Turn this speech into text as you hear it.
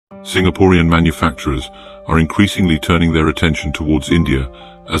Singaporean manufacturers are increasingly turning their attention towards India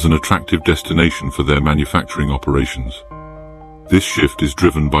as an attractive destination for their manufacturing operations. This shift is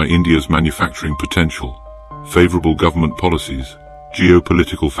driven by India's manufacturing potential, favorable government policies,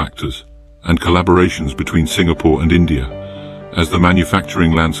 geopolitical factors, and collaborations between Singapore and India. As the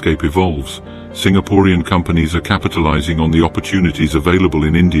manufacturing landscape evolves, Singaporean companies are capitalizing on the opportunities available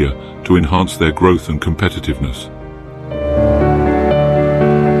in India to enhance their growth and competitiveness.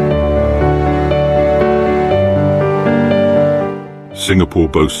 Singapore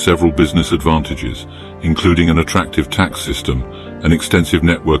boasts several business advantages, including an attractive tax system, an extensive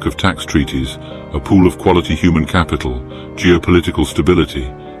network of tax treaties, a pool of quality human capital, geopolitical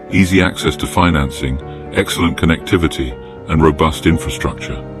stability, easy access to financing, excellent connectivity, and robust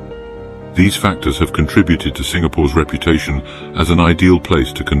infrastructure. These factors have contributed to Singapore's reputation as an ideal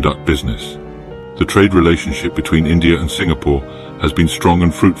place to conduct business. The trade relationship between India and Singapore has been strong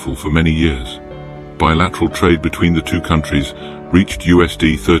and fruitful for many years. Bilateral trade between the two countries reached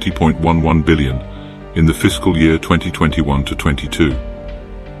USD 30.11 billion in the fiscal year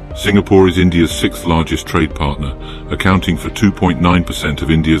 2021-22. Singapore is India's sixth largest trade partner, accounting for 2.9%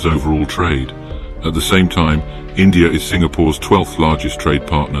 of India's overall trade. At the same time, India is Singapore's 12th largest trade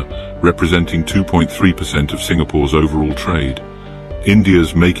partner, representing 2.3% of Singapore's overall trade.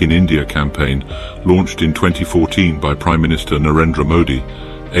 India's Make in India campaign, launched in 2014 by Prime Minister Narendra Modi,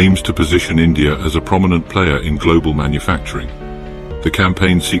 aims to position India as a prominent player in global manufacturing. The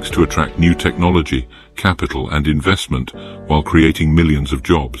campaign seeks to attract new technology, capital and investment while creating millions of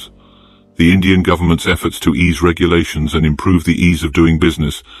jobs. The Indian government's efforts to ease regulations and improve the ease of doing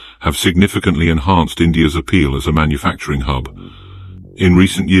business have significantly enhanced India's appeal as a manufacturing hub. In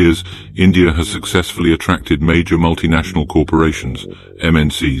recent years, India has successfully attracted major multinational corporations,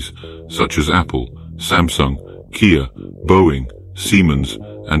 MNCs, such as Apple, Samsung, Kia, Boeing, Siemens,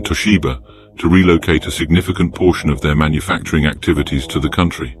 and Toshiba, to relocate a significant portion of their manufacturing activities to the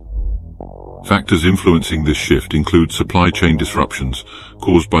country. Factors influencing this shift include supply chain disruptions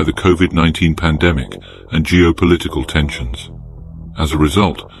caused by the COVID-19 pandemic and geopolitical tensions. As a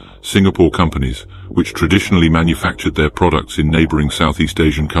result, Singapore companies, which traditionally manufactured their products in neighboring Southeast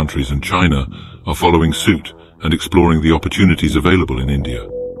Asian countries and China, are following suit and exploring the opportunities available in India.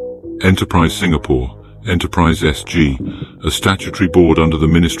 Enterprise Singapore, Enterprise SG, a statutory board under the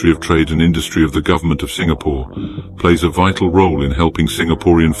Ministry of Trade and Industry of the Government of Singapore, plays a vital role in helping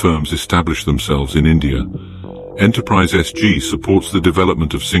Singaporean firms establish themselves in India. Enterprise SG supports the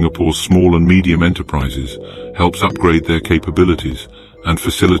development of Singapore's small and medium enterprises, helps upgrade their capabilities, and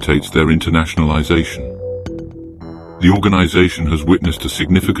facilitates their internationalization. The organization has witnessed a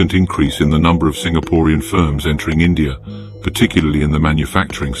significant increase in the number of Singaporean firms entering India, particularly in the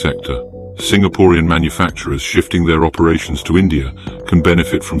manufacturing sector. Singaporean manufacturers shifting their operations to India can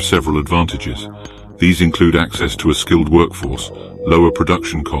benefit from several advantages. These include access to a skilled workforce, lower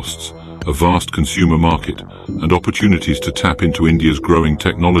production costs, a vast consumer market, and opportunities to tap into India's growing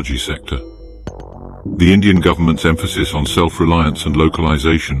technology sector. The Indian government's emphasis on self-reliance and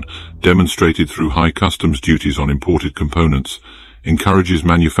localization, demonstrated through high customs duties on imported components, encourages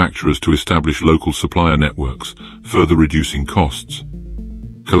manufacturers to establish local supplier networks, further reducing costs.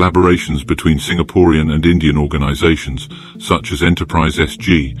 Collaborations between Singaporean and Indian organizations, such as Enterprise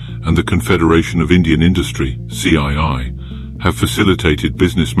SG and the Confederation of Indian Industry, CII, have facilitated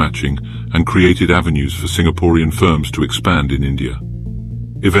business matching and created avenues for Singaporean firms to expand in India.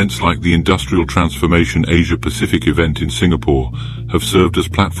 Events like the Industrial Transformation Asia-Pacific event in Singapore have served as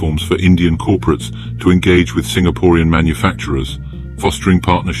platforms for Indian corporates to engage with Singaporean manufacturers, fostering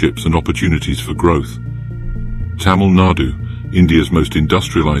partnerships and opportunities for growth. Tamil Nadu, India's most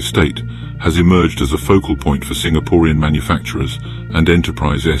industrialized state, has emerged as a focal point for Singaporean manufacturers and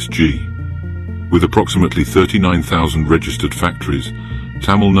Enterprise SG. With approximately 39,000 registered factories,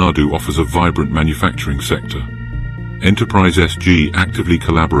 Tamil Nadu offers a vibrant manufacturing sector. Enterprise SG actively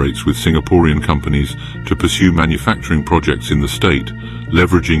collaborates with Singaporean companies to pursue manufacturing projects in the state,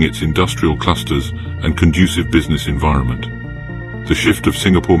 leveraging its industrial clusters and conducive business environment. The shift of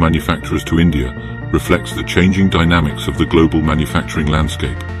Singapore manufacturers to India reflects the changing dynamics of the global manufacturing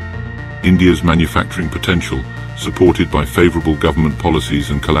landscape. India's manufacturing potential, supported by favorable government policies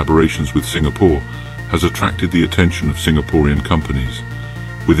and collaborations with Singapore, has attracted the attention of Singaporean companies.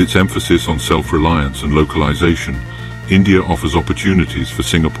 With its emphasis on self-reliance and localization, India offers opportunities for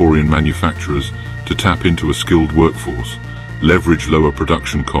Singaporean manufacturers to tap into a skilled workforce, leverage lower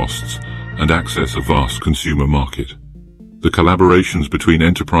production costs, and access a vast consumer market. The collaborations between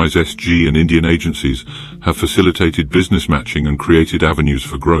Enterprise SG and Indian agencies have facilitated business matching and created avenues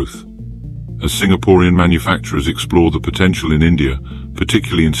for growth. As Singaporean manufacturers explore the potential in India,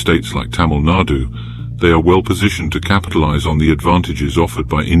 particularly in states like Tamil Nadu, they are well positioned to capitalize on the advantages offered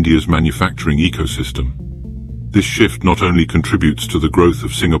by India's manufacturing ecosystem. This shift not only contributes to the growth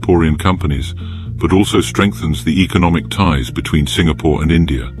of Singaporean companies, but also strengthens the economic ties between Singapore and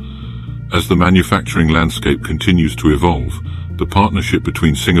India. As the manufacturing landscape continues to evolve, the partnership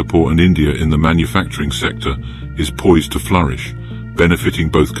between Singapore and India in the manufacturing sector is poised to flourish, benefiting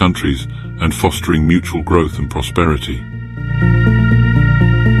both countries and fostering mutual growth and prosperity.